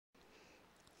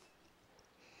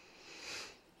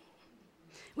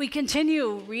We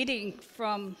continue reading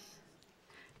from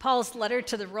Paul's letter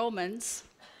to the Romans.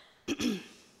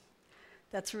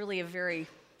 That's really a very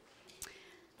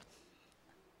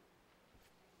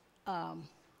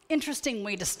interesting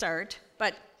way to start.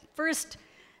 But first,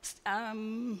 I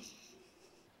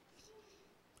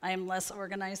am less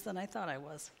organized than I thought I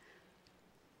was.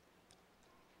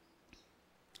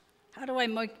 How do I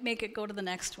make it go to the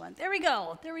next one? There we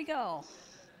go.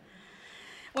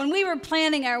 When we were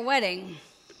planning our wedding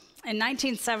in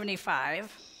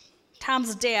 1975,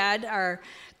 Tom's dad, our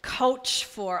coach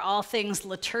for all things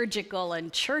liturgical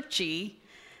and churchy,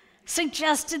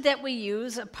 suggested that we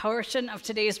use a portion of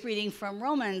today's reading from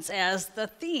Romans as the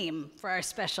theme for our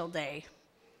special day.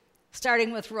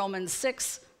 Starting with Romans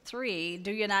 6:3,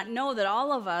 do you not know that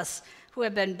all of us who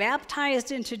have been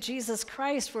baptized into Jesus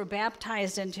Christ were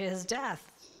baptized into his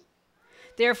death?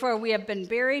 Therefore, we have been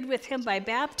buried with him by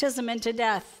baptism into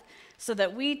death, so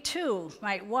that we too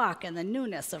might walk in the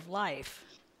newness of life.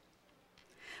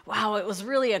 Wow, it was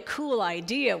really a cool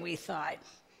idea, we thought.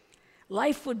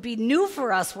 Life would be new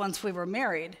for us once we were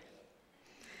married.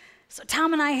 So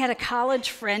Tom and I had a college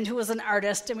friend who was an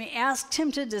artist, and we asked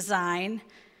him to design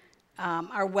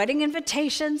our wedding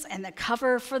invitations and the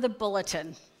cover for the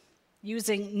bulletin,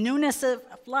 using newness of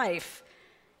life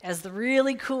as the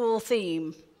really cool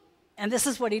theme. And this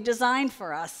is what he designed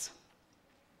for us.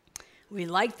 We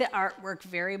liked the artwork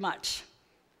very much.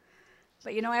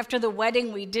 But after the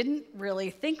wedding, we didn't really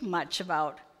think much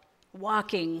about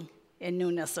walking in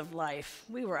newness of life.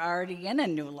 We were already in a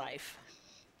new life.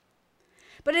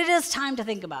 But it is time to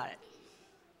think about it.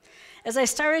 As I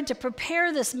started to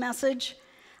prepare this message,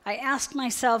 I asked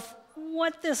myself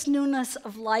what this newness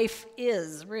of life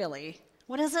is, really.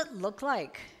 What does it look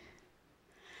like?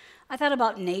 I thought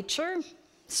about nature,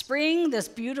 spring, this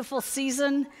beautiful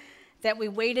season that we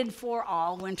waited for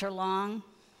all winter long.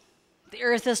 The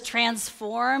earth is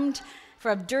transformed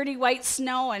from dirty white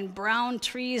snow and brown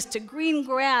trees to green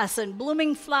grass and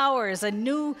blooming flowers and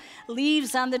new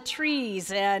leaves on the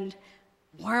trees and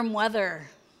warm weather.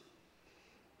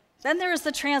 Then there is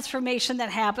the transformation that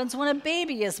happens when a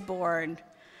baby is born,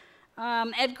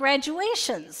 at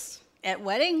graduations, at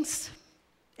weddings,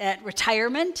 at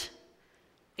retirement,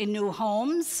 in new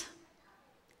homes.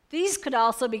 These could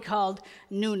also be called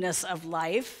newness of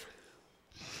life.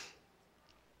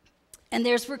 And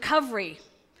there's recovery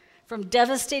from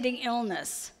devastating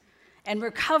illness and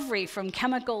recovery from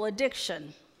chemical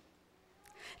addiction.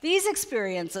 These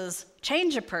experiences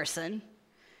change a person.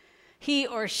 He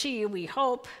or she, we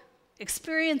hope,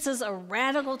 experiences a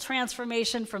radical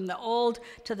transformation from the old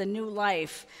to the new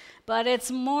life. But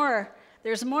there's more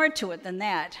to it than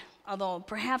that, although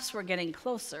perhaps we're getting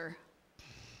closer.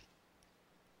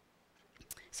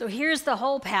 So here's the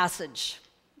whole passage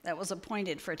that was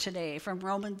appointed for today from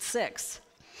Romans 6.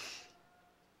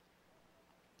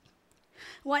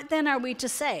 What then are we to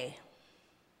say?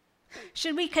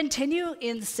 Should we continue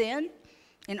in sin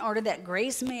in order that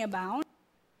grace may abound?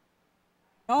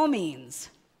 No means.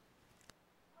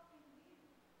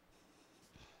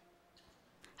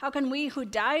 How can we who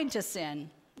died to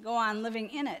sin go on living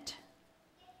in it?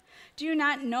 Do you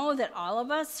not know that all of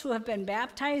us who have been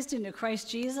baptized into Christ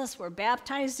Jesus were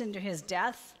baptized into his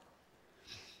death?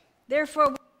 Therefore,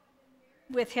 we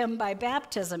were with him by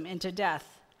baptism into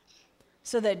death,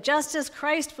 so that just as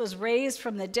Christ was raised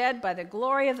from the dead by the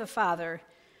glory of the Father,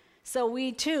 so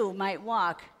we too might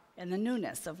walk in the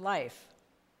newness of life.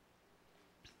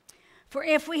 For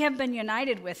if we have been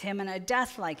united with him in a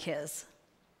death like his,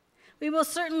 we will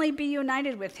certainly be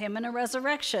united with him in a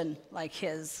resurrection like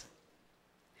his.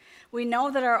 We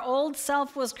know that our old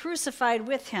self was crucified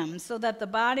with him so that the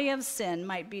body of sin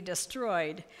might be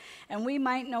destroyed and we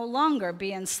might no longer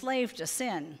be enslaved to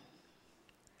sin.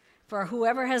 For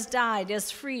whoever has died is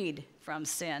freed from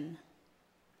sin.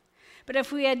 But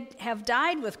if we have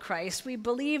died with Christ, we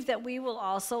believe that we will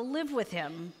also live with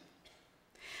him.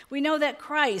 We know that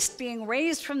Christ, being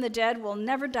raised from the dead, will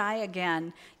never die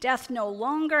again. Death no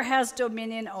longer has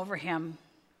dominion over him.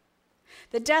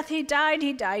 The death he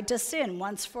died to sin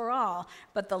once for all,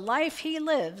 but the life he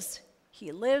lives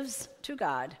to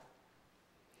God.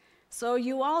 So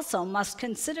you also must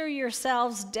consider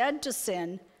yourselves dead to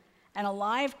sin and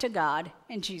alive to God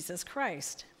in Jesus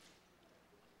Christ.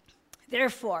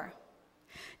 Therefore,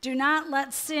 do not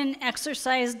let sin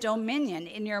exercise dominion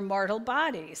in your mortal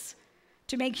bodies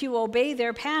to make you obey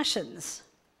their passions.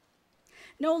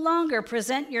 No longer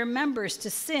present your members to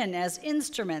sin as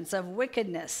instruments of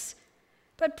wickedness,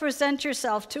 but present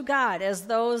yourself to God as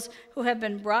those who have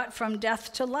been brought from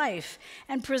death to life,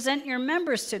 and present your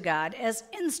members to God as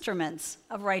instruments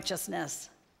of righteousness.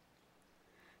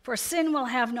 For sin will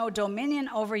have no dominion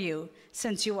over you,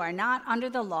 since you are not under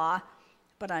the law,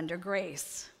 but under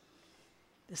grace.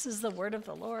 This is the word of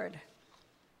the Lord.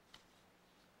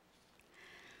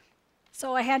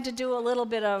 So I had to do a little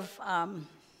bit of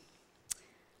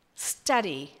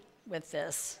study with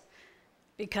this,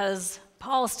 because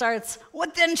Paul starts,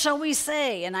 "What then shall we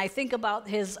say?" And I think about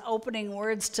his opening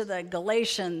words to the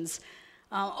Galatians.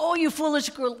 "Oh, you foolish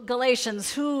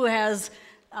Galatians, who has,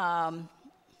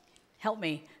 help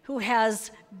me, who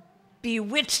has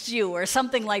bewitched you," or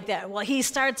something like that. Well, he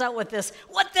starts out with this,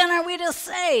 "What then are we to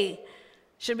say?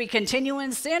 Should we continue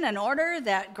in sin in order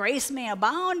that grace may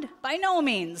abound? By no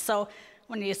means." So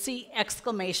when you see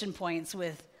exclamation points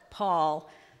with Paul,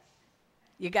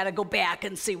 you got to go back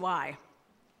and see why.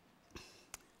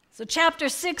 So chapter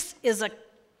 6 is a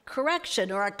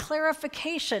correction or a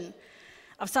clarification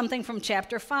of something from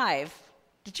chapter 5.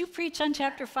 Did you preach on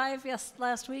chapter 5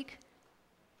 last week?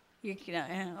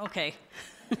 Okay.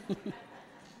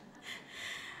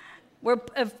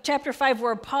 Chapter 5,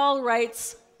 where Paul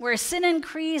writes, "Where sin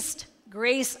increased,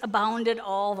 grace abounded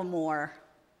all the more."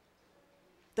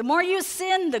 The more you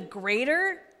sin, the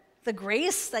greater the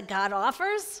grace that God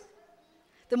offers.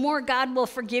 The more God will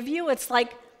forgive you. It's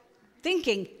like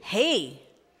thinking, hey,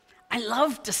 I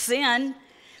love to sin,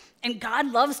 and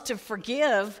God loves to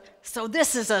forgive, so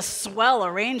this is a swell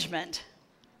arrangement.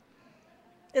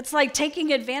 It's like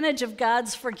taking advantage of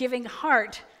God's forgiving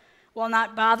heart while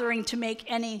not bothering to make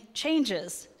any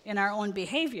changes in our own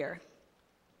behavior.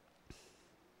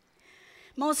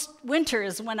 Most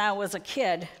winters when I was a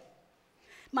kid,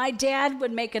 my dad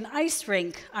would make an ice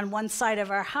rink on one side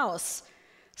of our house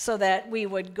so that we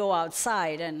would go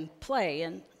outside and play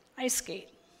and ice skate.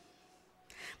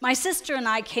 My sister and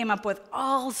I came up with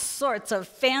all sorts of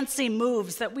fancy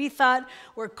moves that we thought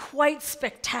were quite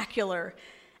spectacular,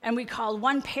 and we called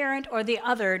one parent or the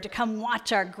other to come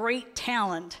watch our great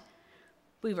talent.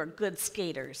 We were good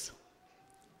skaters.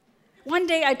 One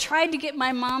day I tried to get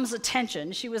my mom's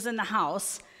attention. She was in the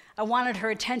house. I wanted her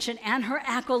attention and her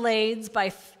accolades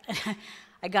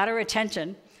I got her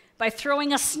attention by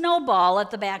throwing a snowball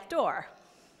at the back door.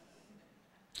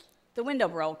 The window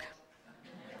broke.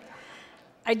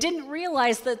 I didn't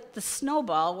realize that the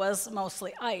snowball was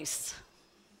mostly ice.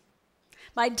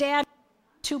 My dad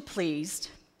was too pleased,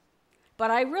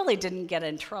 but I really didn't get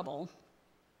in trouble.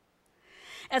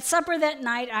 At supper that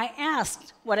night, I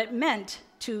asked what it meant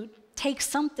to take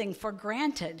something for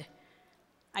granted.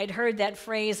 I'd heard that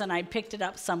phrase and I'd picked it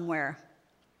up somewhere.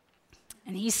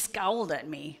 And he scowled at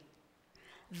me.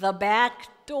 "The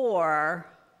back door,"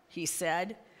 he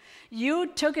said. "You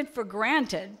took it for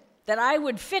granted that I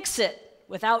would fix it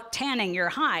without tanning your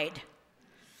hide."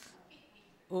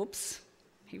 Oops,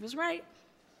 he was right.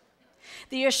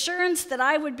 The assurance that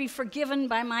I would be forgiven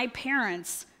by my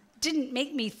parents didn't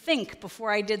make me think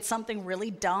before I did something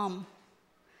really dumb.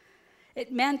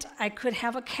 It meant I could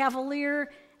have a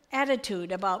cavalier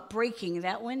attitude about breaking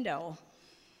that window.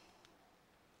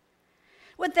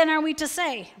 What then are we to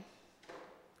say?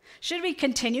 Should we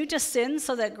continue to sin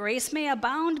so that grace may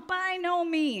abound? By no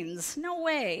means, no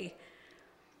way.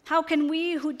 How can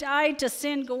we who died to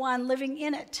sin go on living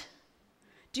in it?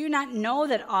 Do you not know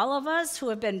that all of us who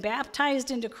have been baptized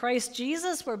into Christ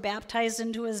Jesus were baptized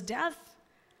into his death?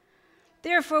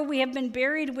 Therefore, we have been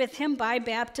buried with him by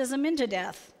baptism into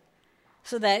death,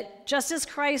 so that just as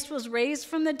Christ was raised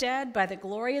from the dead by the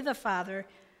glory of the Father,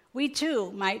 we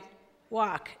too might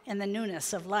walk in the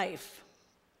newness of life.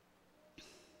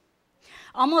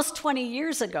 Almost 20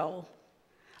 years ago,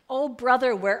 "Oh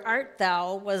Brother, Where Art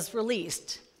Thou" was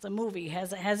released. It's a movie.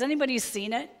 Has anybody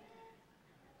seen it?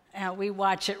 We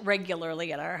watch it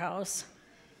regularly at our house.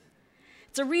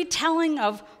 It's a retelling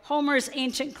of Homer's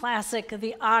ancient classic,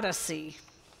 The Odyssey.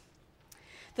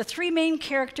 The three main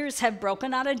characters have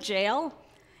broken out of jail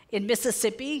in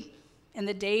Mississippi in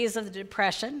the days of the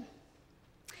Depression.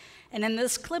 And in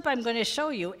this clip I'm going to show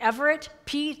you, Everett,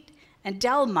 Pete, and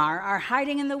Delmar are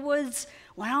hiding in the woods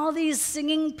when all these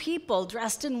singing people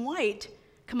dressed in white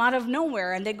come out of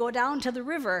nowhere and they go down to the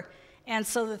river. And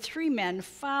so the three men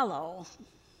follow.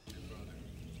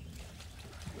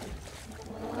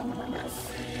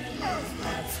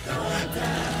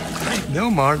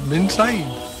 Delmar's been saved.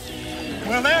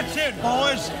 Well, that's it,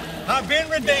 boys. I've been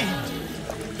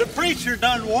redeemed. The preacher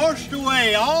done washed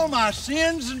away all my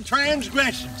sins and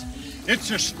transgressions. It's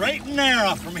a straight and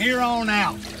narrow from here on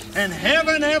out, and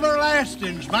heaven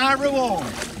everlasting's my reward.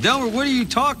 Delmer, what are you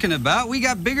talking about? We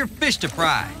got bigger fish to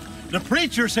fry. The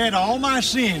preacher said all my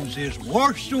sins is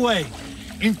washed away,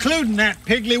 including that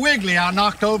Piggly Wiggly I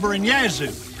knocked over in Yazoo.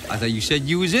 I thought you said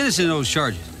you was innocent of those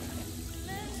charges.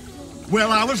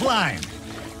 Well, I was lying.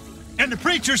 And the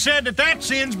preacher said that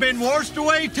sin's been washed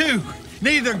away too.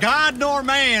 Neither God nor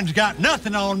man's got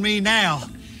nothing on me now.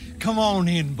 Come on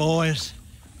in, boys.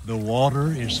 The water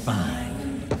is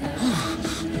fine.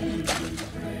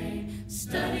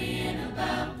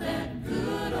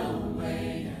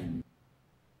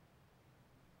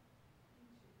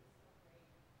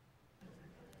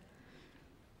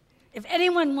 If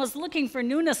anyone was looking for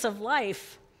newness of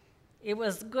life, it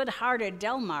was good-hearted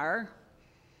Delmar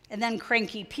and then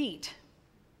cranky Pete.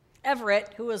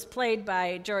 Everett, who was played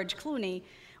by George Clooney,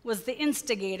 was the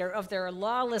instigator of their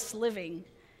lawless living,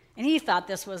 and he thought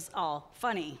this was all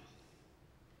funny.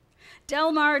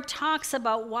 Delmar talks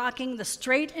about walking the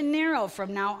straight and narrow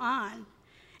from now on,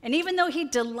 and even though he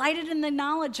delighted in the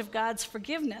knowledge of God's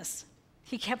forgiveness,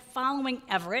 he kept following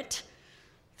Everett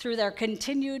through their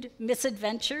continued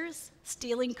misadventures,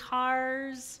 stealing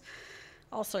cars,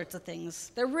 all sorts of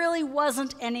things. There really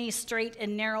wasn't any straight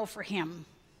and narrow for him.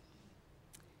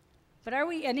 But are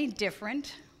we any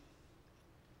different?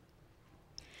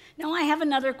 Now, I have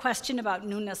another question about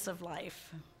newness of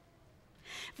life.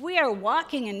 If we are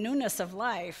walking in newness of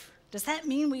life, does that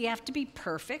mean we have to be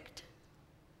perfect?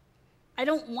 I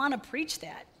don't want to preach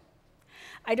that.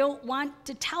 I don't want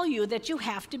to tell you that you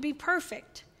have to be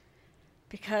perfect,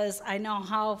 because I know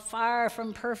how far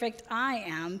from perfect I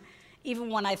am, even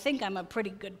when I think I'm a pretty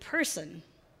good person.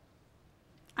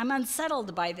 I'm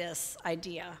unsettled by this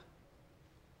idea.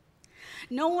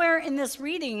 Nowhere in this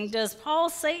reading does Paul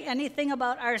say anything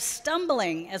about our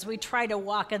stumbling as we try to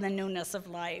walk in the newness of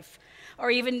life,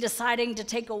 or even deciding to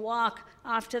take a walk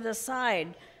off to the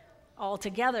side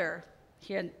altogether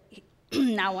here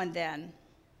now and then.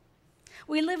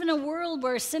 We live in a world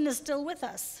where sin is still with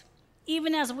us,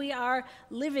 even as we are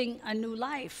living a new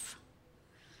life.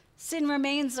 Sin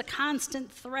remains a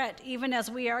constant threat, even as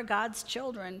we are God's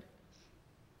children.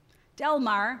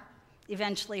 Delmar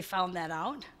eventually found that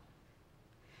out.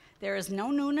 There is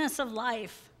no newness of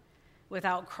life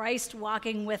without Christ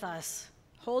walking with us,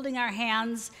 holding our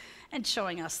hands and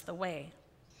showing us the way.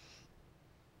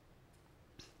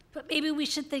 But maybe we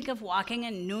should think of walking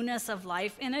in newness of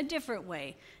life in a different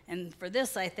way. And for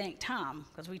this, I thank Tom,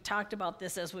 because we talked about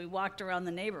this as we walked around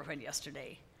the neighborhood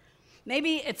yesterday.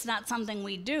 Maybe it's not something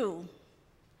we do,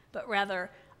 but rather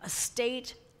a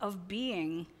state of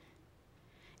being.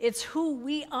 It's who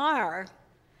we are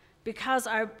because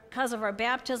of our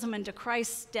baptism into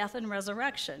Christ's death and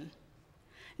resurrection.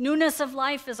 Newness of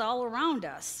life is all around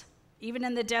us, even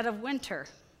in the dead of winter.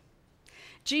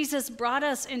 Jesus brought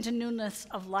us into newness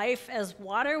of life as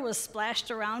water was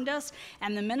splashed around us,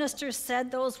 and the minister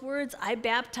said those words, "I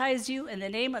baptize you in the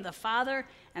name of the Father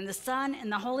and the Son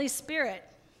and the Holy Spirit."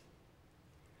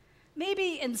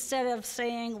 Maybe instead of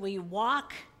saying we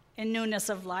walk in newness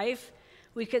of life,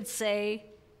 we could say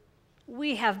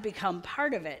we have become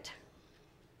part of it.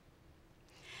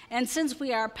 And since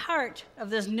we are part of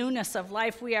this newness of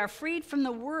life, we are freed from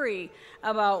the worry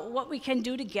about what we can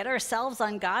do to get ourselves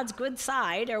on God's good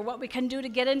side or what we can do to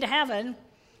get into heaven.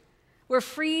 We're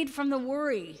freed from the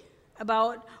worry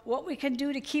about what we can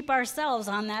do to keep ourselves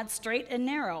on that straight and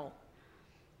narrow.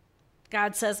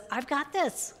 God says, I've got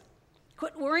this.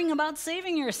 Quit worrying about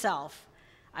saving yourself.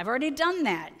 I've already done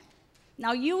that.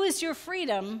 Now use your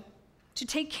freedom to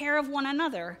take care of one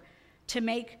another,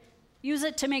 use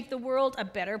it to make the world a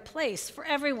better place for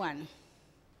everyone.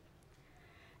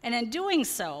 And in doing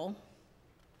so,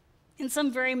 in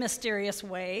some very mysterious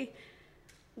way,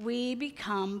 we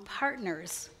become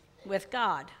partners with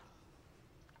God.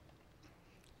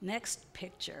 Next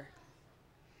picture.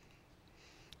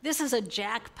 This is a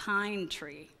jack pine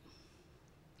tree.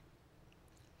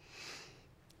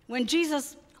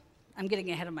 I'm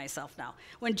getting ahead of myself now.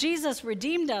 When Jesus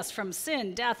redeemed us from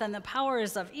sin, death, and the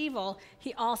powers of evil,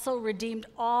 he also redeemed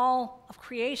all of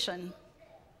creation.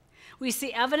 We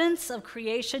see evidence of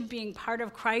creation being part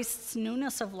of Christ's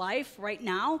newness of life right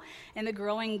now in the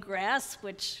growing grass,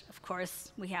 which, of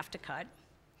course, we have to cut.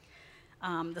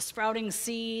 The sprouting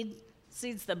seeds,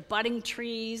 the budding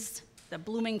trees, the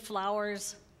blooming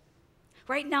flowers.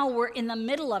 Right now, we're in the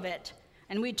middle of it,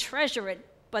 and we treasure it,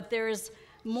 but there's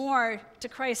more to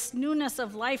Christ's newness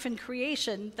of life and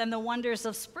creation than the wonders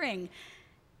of spring.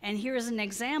 And here's an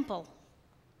example.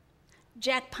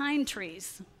 Jack pine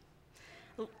trees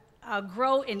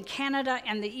grow in Canada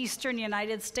and the eastern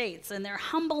United States, and they're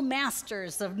humble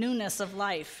masters of newness of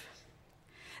life.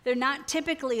 They're not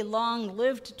typically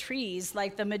long-lived trees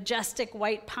like the majestic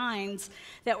white pines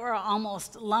that were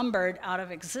almost lumbered out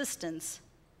of existence,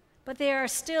 but they are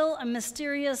still a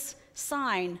mysterious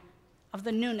sign of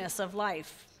the newness of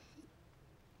life.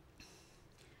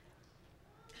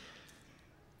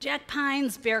 Jack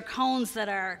pines bear cones that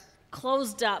are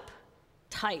closed up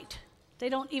tight. They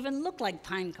don't even look like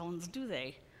pine cones, do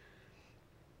they?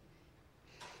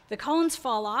 The cones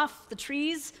fall off the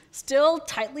trees, still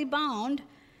tightly bound,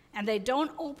 and they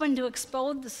don't open to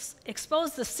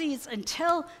expose the seeds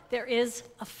until there is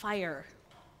a fire.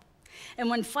 And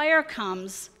when fire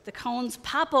comes, the cones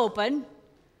pop open,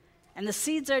 and the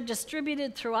seeds are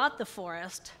distributed throughout the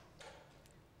forest.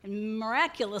 And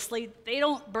miraculously, they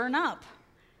don't burn up.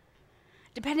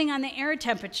 Depending on the air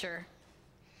temperature,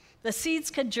 the seeds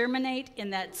could germinate in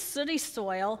that sooty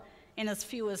soil in as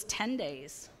few as 10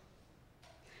 days.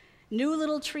 New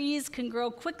little trees can grow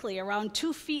quickly, around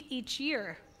 2 feet each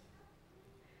year.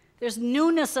 There's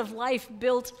newness of life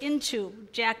built into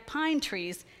jack pine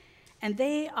trees, and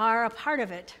they are a part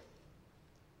of it.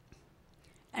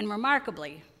 And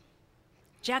remarkably,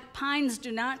 jack pines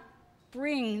do not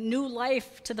bring new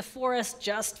life to the forest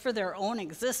just for their own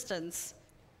existence.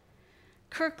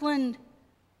 Kirtland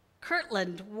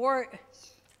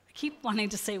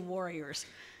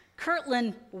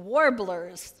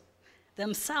warblers,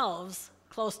 themselves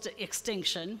close to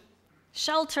extinction,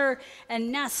 shelter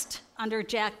and nest under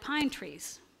jack pine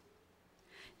trees.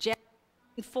 Jack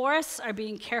pine forests are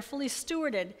being carefully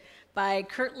stewarded by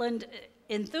Kirtland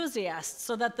enthusiasts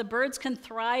so that the birds can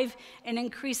thrive and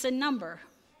increase in number.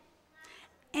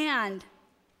 And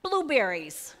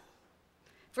blueberries.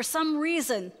 For some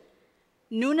reason,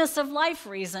 newness of life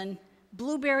reason,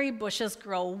 blueberry bushes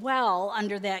grow well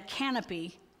under that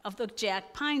canopy of the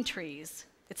jack pine trees.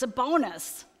 It's a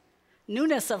bonus,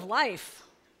 newness of life.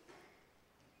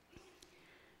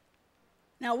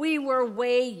 Now, we were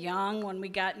way young when we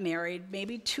got married,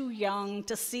 maybe too young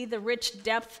to see the rich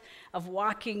depth of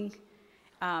walking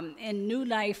in new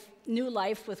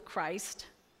life with Christ.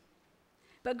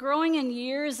 But growing in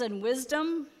years and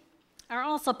wisdom are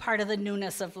also part of the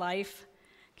newness of life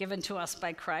given to us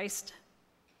by Christ.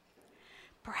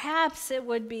 Perhaps it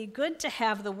would be good to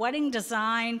have the wedding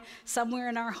design somewhere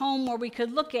in our home where we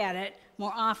could look at it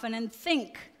more often and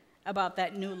think about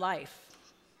that new life.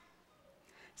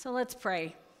 So let's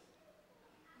pray.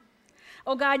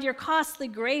 Oh God, your costly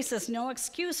grace is no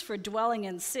excuse for dwelling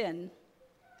in sin.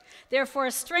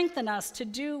 Therefore, strengthen us to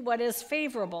do what is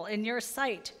favorable in your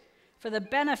sight for the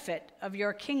benefit of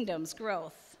your kingdom's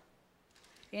growth.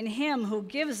 In him who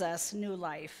gives us new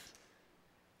life.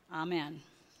 Amen.